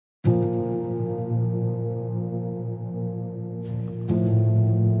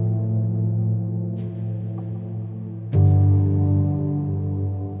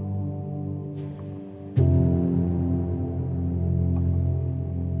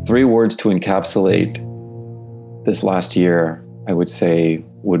Three words to encapsulate this last year, I would say,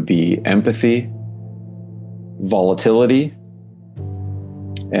 would be empathy, volatility,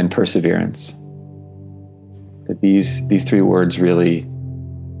 and perseverance. That these three words really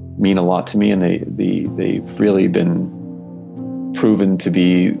mean a lot to me, and they've really been proven to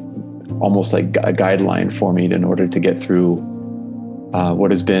be almost like a guideline for me in order to get through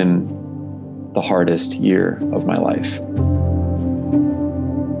what has been the hardest year of my life.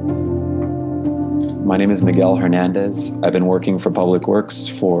 My name is Miguel Hernandez. I've been working for Public Works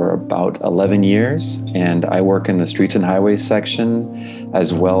for about 11 years, and I work in the Streets and Highways section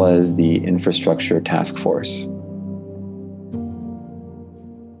as well as the Infrastructure Task Force.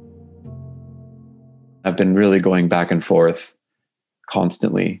 I've been really going back and forth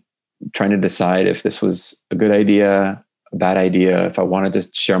constantly, trying to decide if this was a good idea, a bad idea, if I wanted to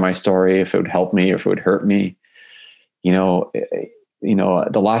share my story, if it would help me, or if it would hurt me.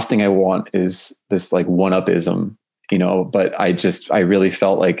 The last thing I want is this like one-upism, but I really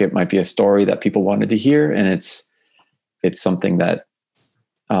felt like it might be a story that people wanted to hear. And it's something that,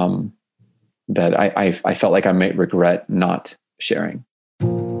 that I felt like I might regret not sharing.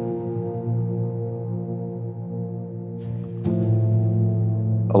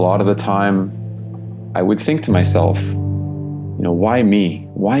 A lot of the time I would think to myself, why me?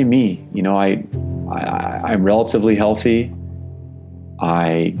 Why me? I'm relatively healthy.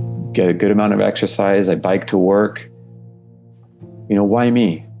 I get a good amount of exercise. I bike to work. Why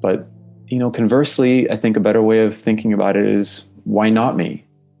me? But, conversely, I think a better way of thinking about it is, why not me?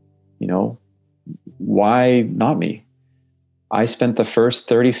 Why not me? I spent the first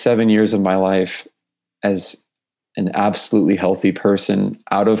 37 years of my life as an absolutely healthy person,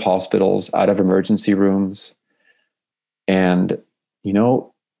 out of hospitals, out of emergency rooms. And,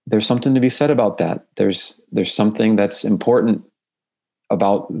 there's something to be said about that. There's something that's important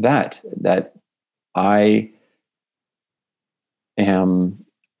about that I am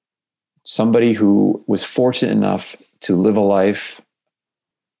somebody who was fortunate enough to live a life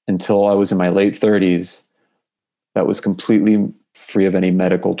until I was in my late 30s that was completely free of any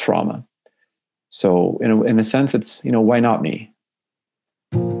medical trauma. So in a sense, it's, why not me?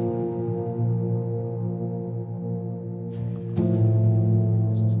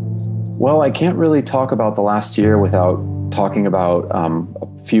 Well, I can't really talk about the last year without talking about a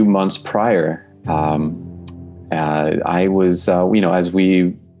few months prior. I was, as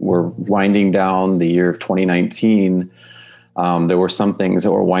we were winding down the year of 2019, there were some things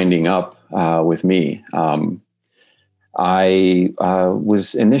that were winding up with me. I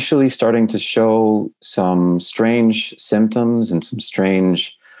was initially starting to show some strange symptoms and some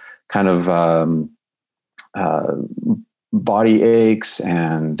strange kind of body aches,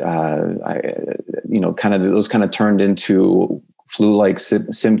 and those kind of turned into flu-like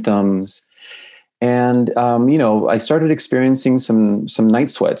symptoms. And I started experiencing some night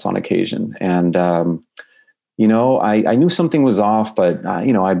sweats on occasion, and I knew something was off, but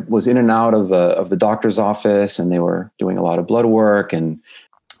I was in and out of the doctor's office, and they were doing a lot of blood work, and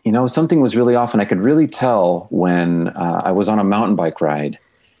something was really off, and I could really tell when I was on a mountain bike ride,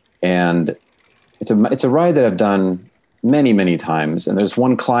 and it's a ride that I've done many, many times, and there's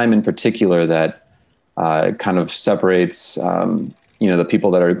one climb in particular that kind of separates the people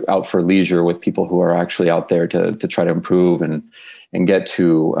that are out for leisure with people who are actually out there to try to improve and get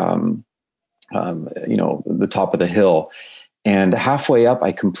to the top of the hill. And halfway up,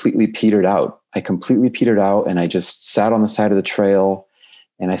 I completely petered out, and I just sat on the side of the trail,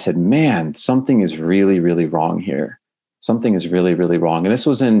 and I said, man, something is really, really wrong here. Something is really, really wrong. And this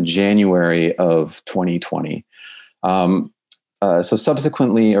was in January of 2020. So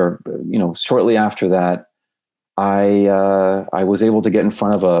subsequently, or shortly after that, I was able to get in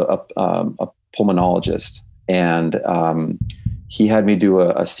front of a pulmonologist, and he had me do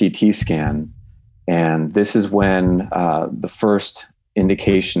a CT scan. And this is when the first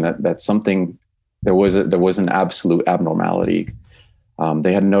indication that something, there was an absolute abnormality.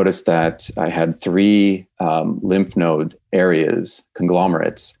 They had noticed that I had 3 lymph node areas,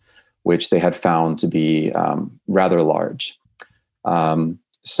 conglomerates, which they had found to be rather large. They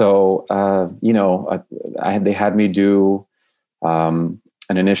had me do an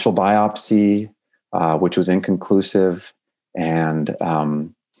initial biopsy, which was inconclusive, and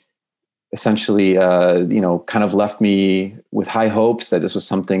essentially, kind of left me with high hopes that this was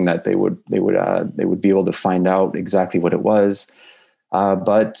something that they would be able to find out exactly what it was.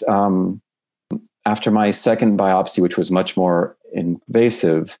 But after my second biopsy, which was much more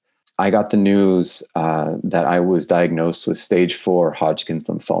invasive, I got the news that I was diagnosed with stage 4 Hodgkin's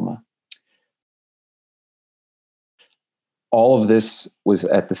lymphoma. all of this was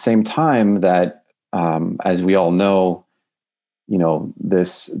at the same time that, as we all know,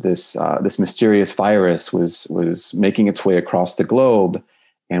 this mysterious virus was making its way across the globe,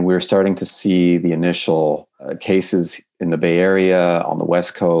 and we were starting to see the initial cases in the Bay Area, on the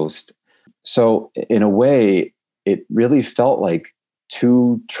West Coast. So in a way, it really felt like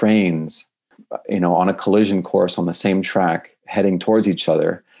two trains, on a collision course on the same track, heading towards each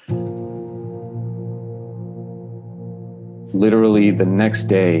other. Literally the next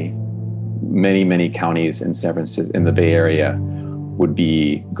day, many, many counties in San Francisco, in the Bay Area, would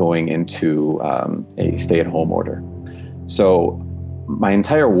be going into a stay-at-home order. So my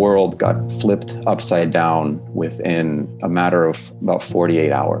entire world got flipped upside down within a matter of about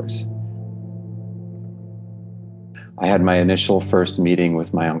 48 hours. I had my initial first meeting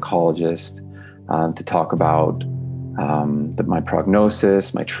with my oncologist to talk about my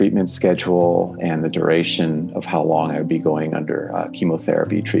prognosis, my treatment schedule, and the duration of how long I would be going under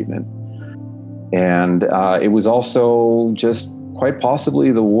chemotherapy treatment. And it was also just quite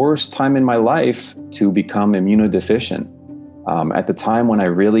possibly the worst time in my life to become immunodeficient. At the time when I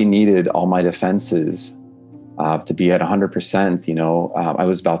really needed all my defenses to be at 100%, I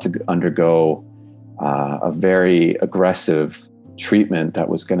was about to undergo a very aggressive treatment that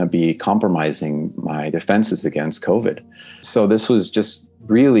was going to be compromising my defenses against COVID. So this was just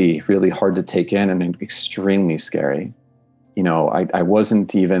really, really hard to take in and extremely scary. I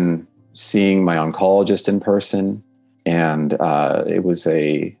wasn't even seeing my oncologist in person. And it was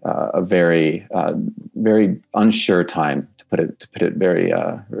a very, very unsure time, to put it very,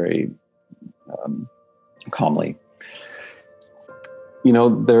 very calmly.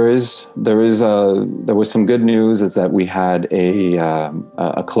 There was some good news, is that we had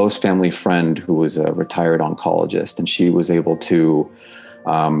a close family friend who was a retired oncologist, and she was able to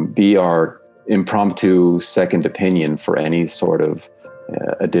be our impromptu second opinion for any sort of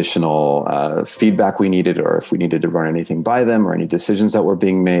additional feedback we needed, or if we needed to run anything by them or any decisions that were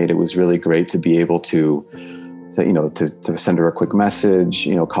being made. It was really great to be able to send her a quick message,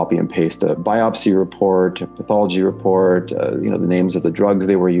 copy and paste a biopsy report, a pathology report, the names of the drugs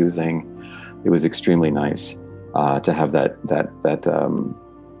they were using. It was extremely nice to have that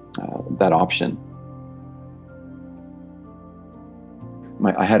option.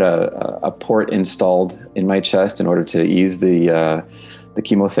 I had a port installed in my chest in order to ease the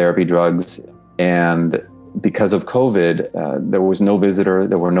chemotherapy drugs, and because of COVID, there were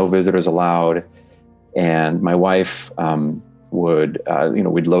no visitors allowed. And my wife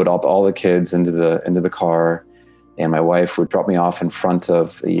we'd load up all the kids into the car, and my wife would drop me off in front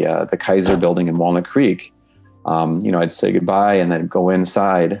of the Kaiser building in Walnut Creek. I'd say goodbye and then go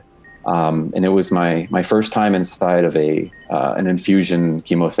inside. And it was my first time inside of an infusion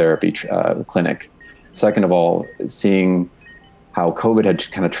chemotherapy clinic. Second of all, seeing how COVID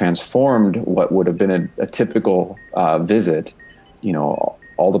had kind of transformed what would have been a typical visit.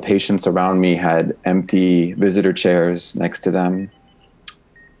 All the patients around me had empty visitor chairs next to them.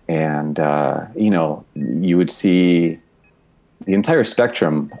 And, you would see the entire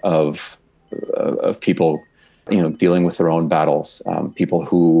spectrum of people, dealing with their own battles. People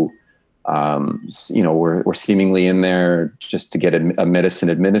who, were seemingly in there just to get a medicine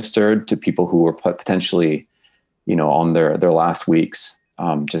administered, to people who were potentially, on their last weeks,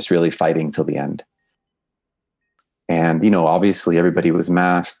 just really fighting till the end. And, obviously everybody was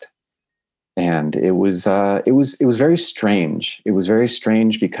masked, and it was very strange. It was very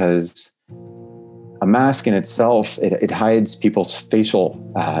strange because a mask in itself, it hides people's facial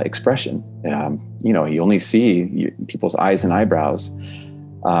expression. You only see people's eyes and eyebrows.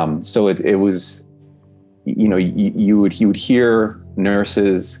 So it was, you would hear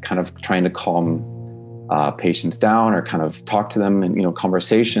nurses kind of trying to calm patients down or kind of talk to them in,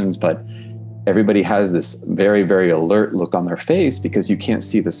 conversations, but everybody has this very, very alert look on their face because you can't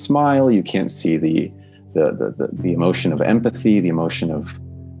see the smile, you can't see the emotion of empathy, the emotion of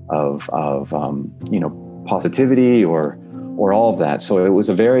positivity or all of that. So it was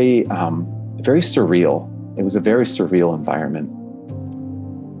a very surreal. It was a very surreal environment.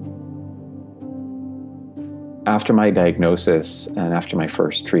 After my diagnosis and after my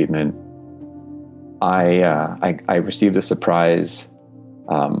first treatment, I received a surprise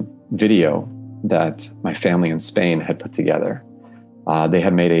video that my family in Spain had put together. They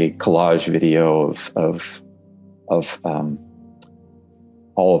had made a collage video of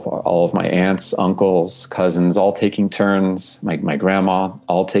all of my aunts, uncles, cousins, all taking turns. My grandma,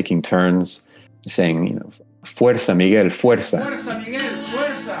 all taking turns, saying, "Fuerza, Miguel, fuerza." Fuerza, Miguel,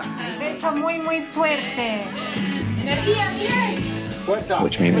 fuerza. Beso muy, muy fuerte. Energía, Miguel.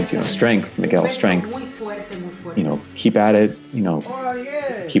 which means, strength, Miguel, strength, keep at it,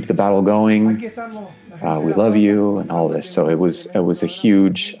 keep the battle going. We love you and all this. So it was a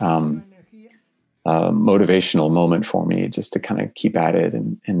huge motivational moment for me just to kind of keep at it.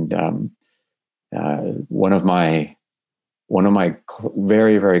 And one of my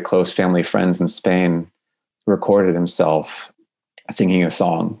very, very close family friends in Spain recorded himself singing a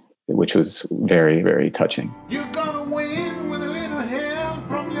song, which was very, very touching. You're gonna win with a little help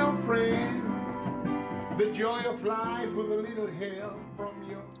from your friend. The joy of life with a little help from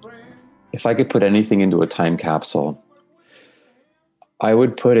your friend. If I could put anything into a time capsule, I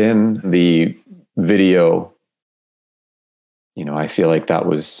would put in the video. I feel like that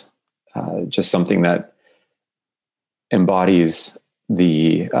was just something that embodies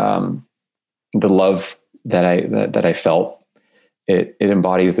the love that I felt. It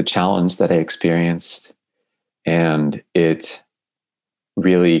embodies the challenge that I experienced, and it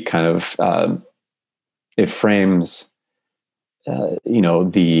really kind of it frames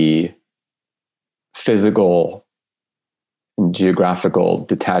the physical and geographical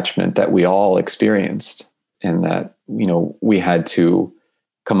detachment that we all experienced, and that we had to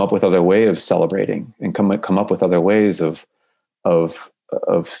come up with other ways of celebrating and come up with other ways of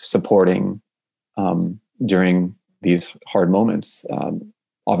supporting during these hard moments.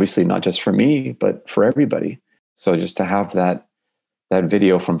 Obviously not just for me, but for everybody. So just to have that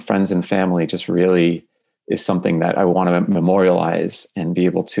video from friends and family just really is something that I want to memorialize and be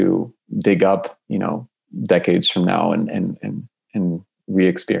able to dig up, decades from now and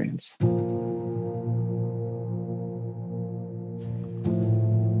re-experience.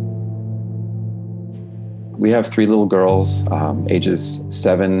 We have 3 little girls, ages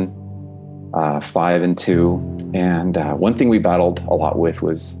 7, 5, and 2. And one thing we battled a lot with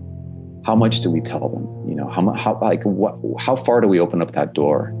was, how much do we tell them? How far do we open up that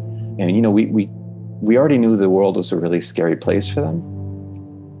door? And we already knew the world was a really scary place for them.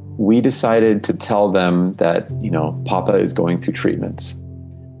 We decided to tell them that Papa is going through treatments,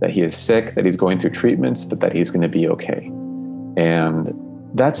 that he is sick, that he's going through treatments, but that he's going to be okay. And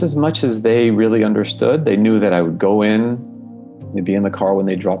that's as much as they really understood. They knew that I would go in, they'd be in the car when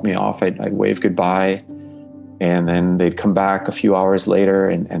they dropped me off. I'd wave goodbye, and then they'd come back a few hours later,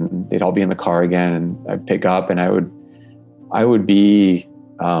 and they'd all be in the car again, and I'd pick up, and I would be,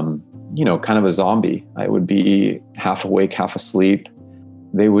 kind of a zombie. I would be half awake, half asleep.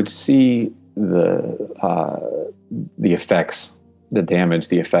 They would see the effects, the damage,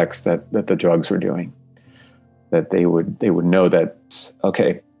 the effects that the drugs were doing. That they would know that,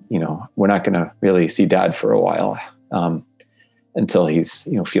 okay, we're not going to really see Dad for a while until he's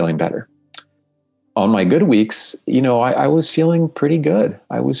feeling better. On my good weeks, I was feeling pretty good.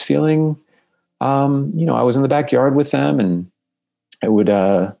 I was feeling, I was in the backyard with them, and I would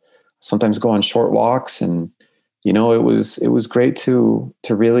sometimes go on short walks, and it was great to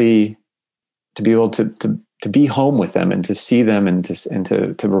really to be able to be home with them and to see them and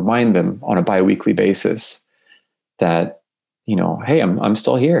to remind them on a biweekly basis that, hey, I'm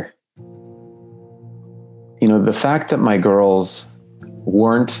still here. The fact that my girls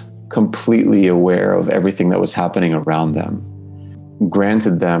weren't completely aware of everything that was happening around them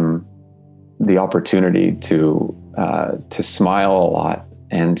granted them the opportunity to smile a lot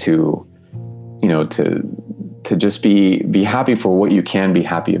and to just be happy for what you can be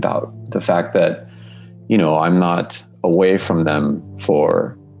happy about. The fact that, I'm not away from them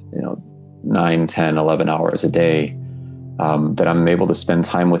for, 9, 10, 11 hours a day, that I'm able to spend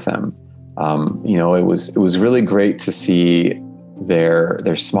time with them. It was really great to see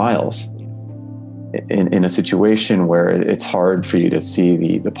their smiles in a situation where it's hard for you to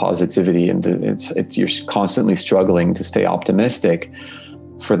see the positivity, and you're constantly struggling to stay optimistic.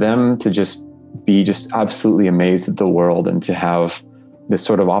 For them to just be absolutely amazed at the world and to have this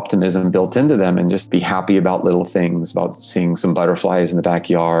sort of optimism built into them and just be happy about little things, about seeing some butterflies in the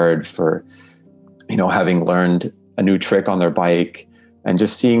backyard, for, having learned a new trick on their bike, and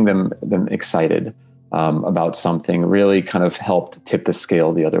just seeing them excited about something really kind of helped tip the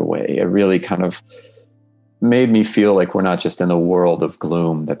scale the other way. It really kind of made me feel like we're not just in the world of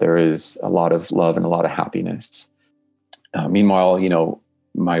gloom, that there is a lot of love and a lot of happiness. Meanwhile,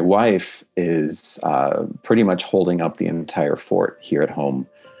 my wife is pretty much holding up the entire fort here at home.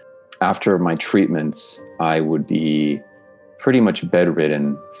 After my treatments, I would be pretty much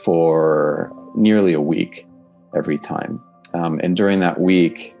bedridden for nearly a week every time. And during that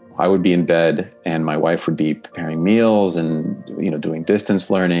week, I would be in bed and my wife would be preparing meals and, doing distance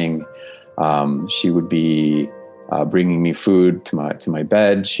learning. She would be bringing me food to my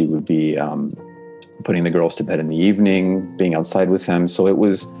bed. She would be putting the girls to bed in the evening, being outside with them. So it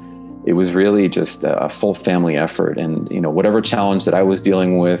was really just a full family effort. And, whatever challenge that I was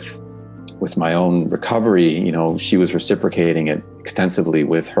dealing with my own recovery, she was reciprocating it extensively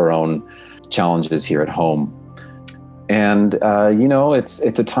with her own challenges here at home. And,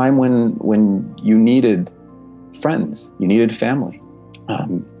 it's a time when you needed friends, you needed family.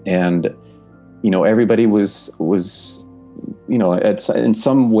 And everybody was in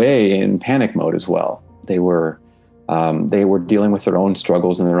some way in panic mode as well. They were dealing with their own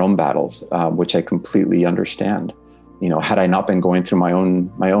struggles and their own battles, which I completely understand. Had I not been going through my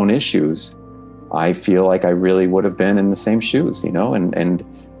own issues, I feel like I really would have been in the same shoes, and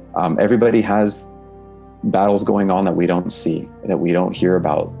everybody has battles going on that we don't see, that we don't hear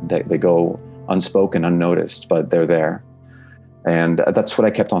about, that they go unspoken, unnoticed, but they're there. And that's what I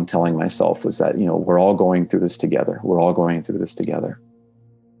kept on telling myself, was that, we're all going through this together. We're all going through this together.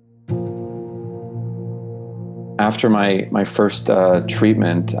 After my first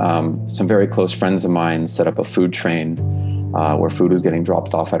treatment, some very close friends of mine set up a food train where food was getting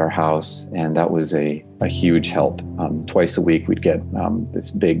dropped off at our house. And that was a huge help. Twice a week, we'd get this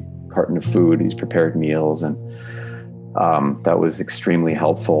big carton of food, these prepared meals. And that was extremely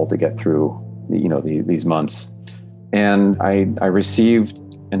helpful to get through, these months. And I received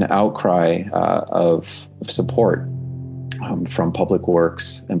an outcry of support from public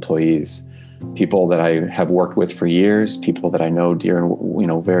works employees, people that I have worked with for years, people that I know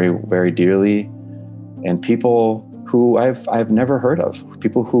very, very dearly, and people who I've never heard of,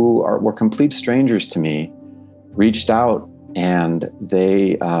 people who were complete strangers to me, reached out, and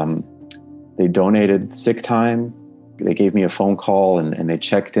they donated sick time. They gave me a phone call and they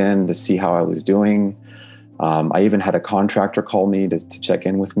checked in to see how I was doing. I even had a contractor call me to check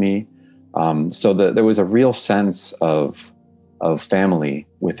in with me. So there was a real sense of family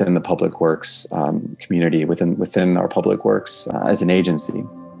within the public works community, within our public works as an agency.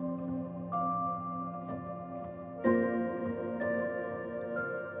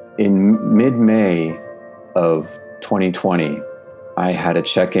 In mid-May of 2020, I had a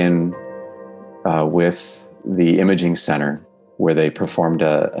check-in with the imaging center where they performed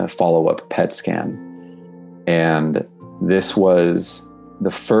a follow-up PET scan. And this was the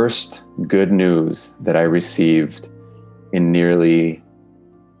first good news that I received in nearly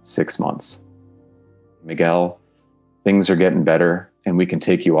 6 months. Miguel, things are getting better, and we can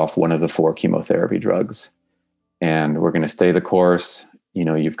take you off one of the 4 chemotherapy drugs. And we're going to stay the course.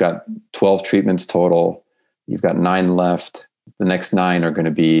 You've got 12 treatments total. You've got 9 left. The next 9 are going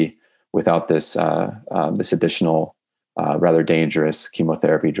to be without this additional rather dangerous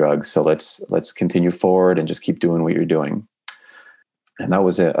chemotherapy drugs. So let's continue forward and just keep doing what you're doing. And that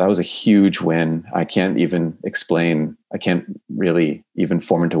was a huge win. I can't even explain. I can't really even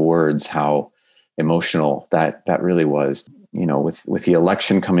form into words how emotional that really was. With the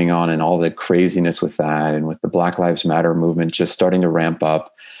election coming on and all the craziness with that, and with the Black Lives Matter movement just starting to ramp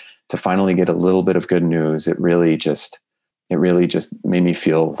up, to finally get a little bit of good news, it really just made me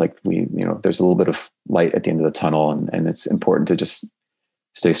feel like there's a little bit of light at the end of the tunnel, and it's important to just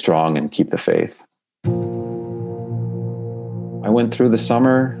stay strong and keep the faith. I went through the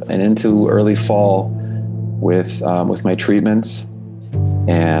summer and into early fall with my treatments,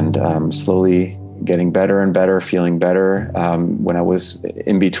 and slowly getting better and better, feeling better when I was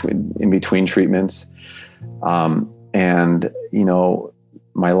in between treatments.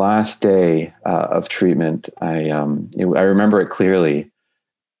 My last day of treatment, I remember it clearly.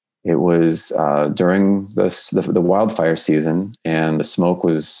 It was during the wildfire season, and the smoke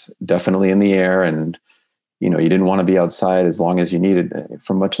was definitely in the air, and you didn't want to be outside as long as you needed,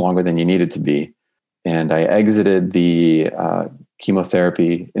 for much longer than you needed to be. And I exited the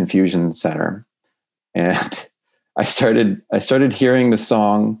chemotherapy infusion center, and I started hearing the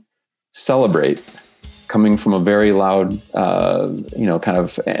song "Celebrate" coming from a very loud, kind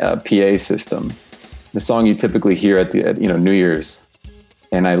of PA system. The song you typically hear at New Year's.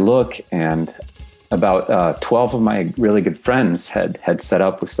 And I look, and about 12 of my really good friends had set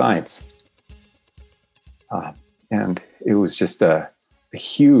up with signs. And it was just a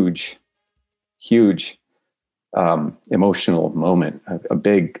huge emotional moment, a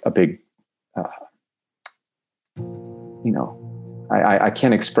big. I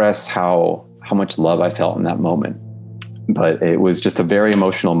can't express how much love I felt in that moment, but it was just a very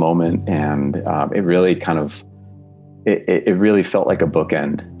emotional moment, and it really it really felt like a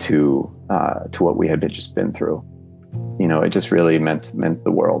bookend to what we had just been through. It just really meant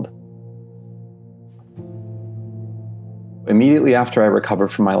the world. Immediately after I recovered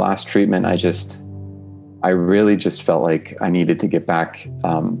from my last treatment, I really just felt like I needed to get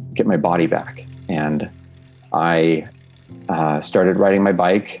my body back. And I started riding my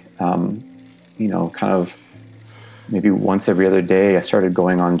bike, kind of maybe once every other day. I started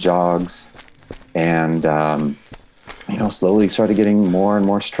going on jogs, and, slowly started getting more and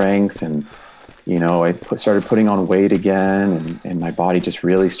more strength. And, I started putting on weight again, and my body just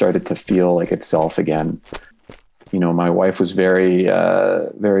really started to feel like itself again. My wife was very,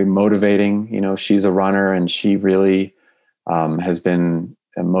 very motivating. She's a runner, and she really has been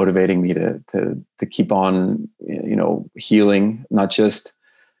motivating me to keep on, healing, not just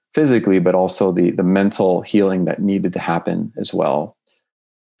physically, but also the mental healing that needed to happen as well.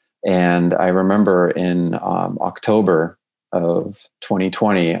 And I remember in October of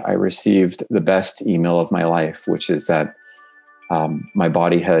 2020, I received the best email of my life, which is that my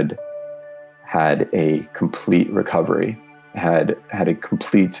body had a complete recovery, had a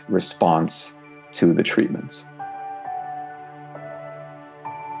complete response to the treatments.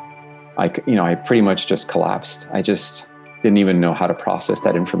 I pretty much just collapsed. I just didn't even know how to process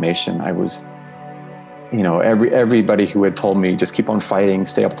that information. I was, everybody who had told me just keep on fighting,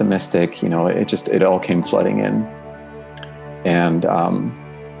 stay optimistic, it all came flooding in. And,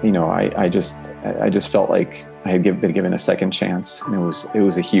 I just felt like I had been given a second chance, and it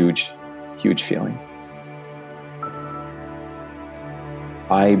was a huge feeling.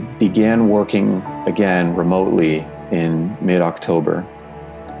 I began working again remotely in mid-October.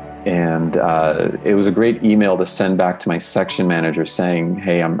 And it was a great email to send back to my section manager saying,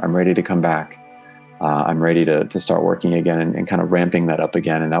 hey, I'm ready to come back. I'm ready to start working again, and kind of ramping that up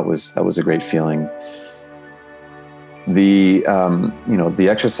again. And that was a great feeling. The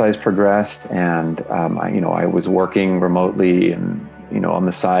exercise progressed, and I was working remotely and, on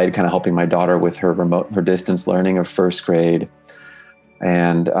the side, kind of helping my daughter with her distance learning of first grade.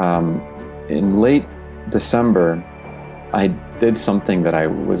 And in late December, I did something that I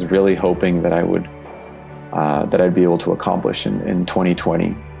was really hoping that I'd be able to accomplish in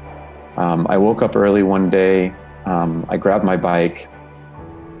 2020. I woke up early one day. I grabbed my bike.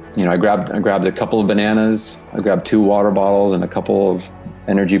 I grabbed a couple of bananas. I grabbed 2 water bottles and a couple of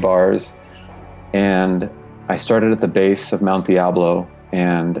energy bars. And I started at the base of Mount Diablo,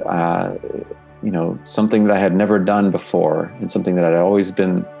 and, something that I had never done before, and something that I'd always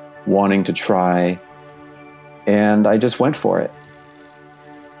been wanting to try. And I just went for it.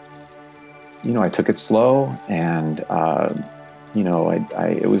 I took it slow, and,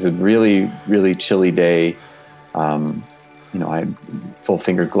 it was a really, really chilly day. I had full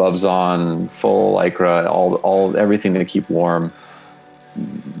finger gloves on, full Lycra, everything to keep warm.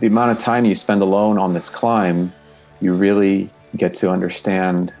 The amount of time you spend alone on this climb, you really get to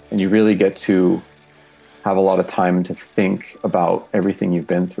understand, and you really get to have a lot of time to think about everything you've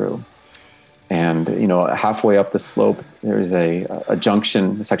been through. And, halfway up the slope, there's a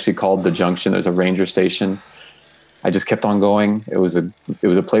junction. It's actually called the junction. There's a ranger station. I just kept on going. It was a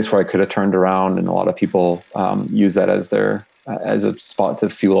place where I could have turned around, and a lot of people use that as a spot to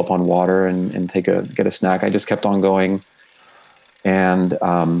fuel up on water and get a snack. I just kept on going. And,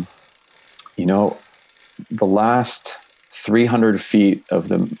 the last 300 feet of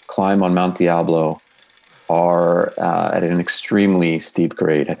the climb on Mount Diablo are at an extremely steep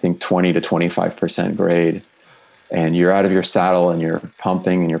grade. I think 20 to 25% grade. And you're out of your saddle, and you're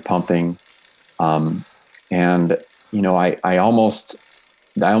pumping and you're pumping. I almost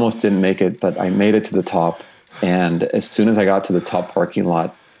didn't make it, but I made it to the top. And as soon as I got to the top parking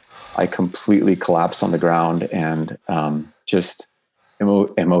lot, I completely collapsed on the ground, and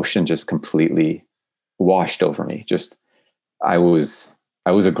emotion just completely washed over me. I was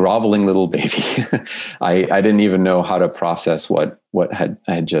a groveling little baby. I didn't even know how to process what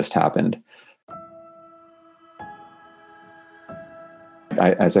had just happened.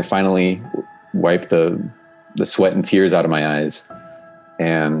 As I finally wiped the sweat and tears out of my eyes,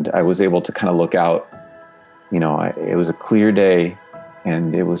 and I was able to kind of look out, it was a clear day,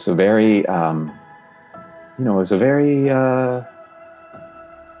 and it was a very,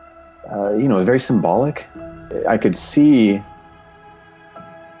 very symbolic. I could see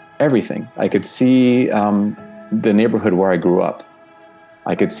everything. I could see the neighborhood where I grew up.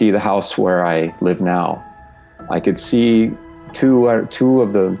 I could see the house where I live now. I could see two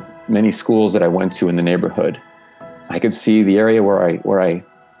of the many schools that I went to in the neighborhood. I could see the area where I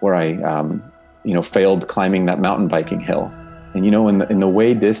failed climbing that mountain biking hill. And in the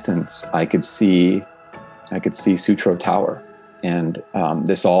way distance, I could see Sutro Tower, and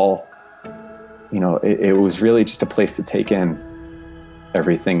this all, it was really just a place to take in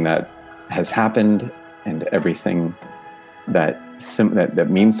everything that has happened, and everything that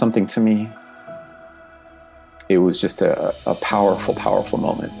means something to me. It was just a powerful, powerful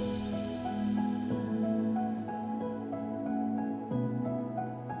moment.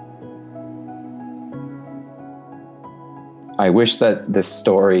 I wish that this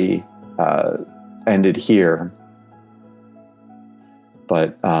story ended here,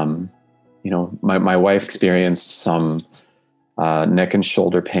 but my wife experienced some neck and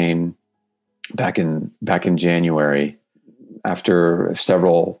shoulder pain back in January. After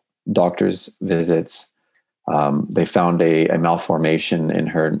several doctor's visits, they found a malformation in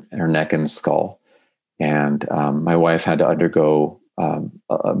her neck and skull, and my wife had to undergo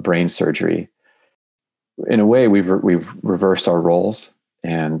a brain surgery. In a way, we've reversed our roles,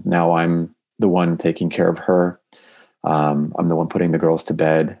 and now I'm the one taking care of her. I'm the one putting the girls to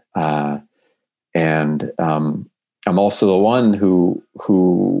bed, and I'm also the one who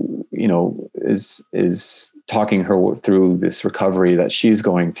is talking her through this recovery that she's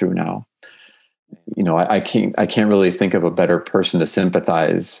going through now. I can't really think of a better person to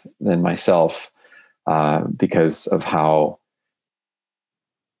sympathize than myself, because of how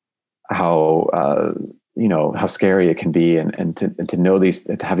scary it can be, and to know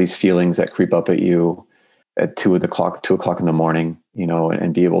to have these feelings that creep up at you at 2:00 in the morning,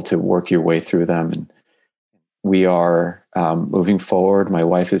 and be able to work your way through them. And we are moving forward. My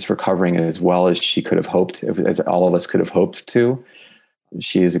wife is recovering as well as she could have hoped, as all of us could have hoped to.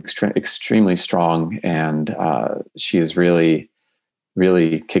 She is extremely strong, and she is really,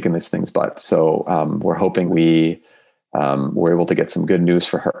 really kicking this thing's butt. So we're hoping we're able to get some good news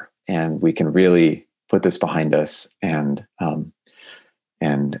for her, and we can really put this behind us and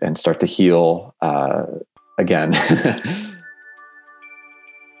start to heal again.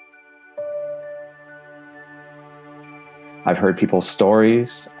 I've heard people's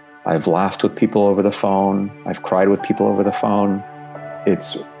stories. I've laughed with people over the phone. I've cried with people over the phone.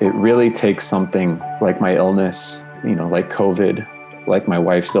 It really takes something like my illness, like COVID, like my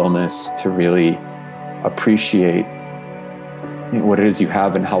wife's illness, to really appreciate what it is you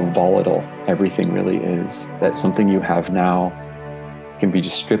have and how volatile everything really is. That something you have now can be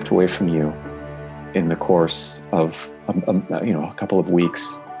just stripped away from you in the course of a couple of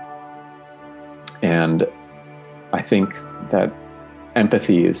weeks. And I think that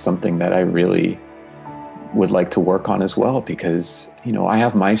empathy is something that I really would like to work on as well, because I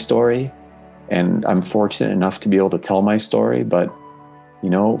have my story, and I'm fortunate enough to be able to tell my story. But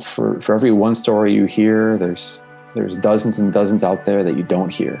for every one story you hear, there's dozens and dozens out there that you don't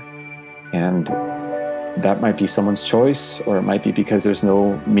hear, and that might be someone's choice, or it might be because there's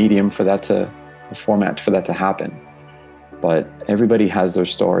no medium for that format for that to happen. But everybody has their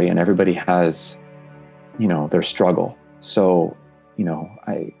story, and everybody has their struggle. So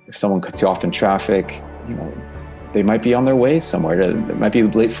if someone cuts you off in traffic, they might be on their way somewhere. They might be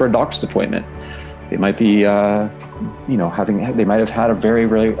late for a doctor's appointment. They might be, they might have had a very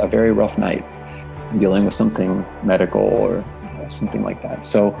rough night, dealing with something medical or something like that.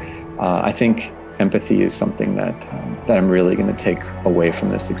 So I think empathy is something that I'm really going to take away from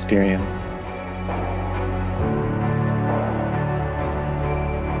this experience.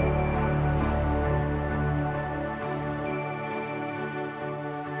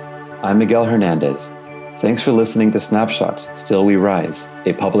 I'm Miguel Hernandez. Thanks for listening to Snapshots, Still We Rise,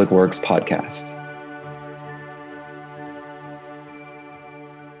 a Public Works podcast.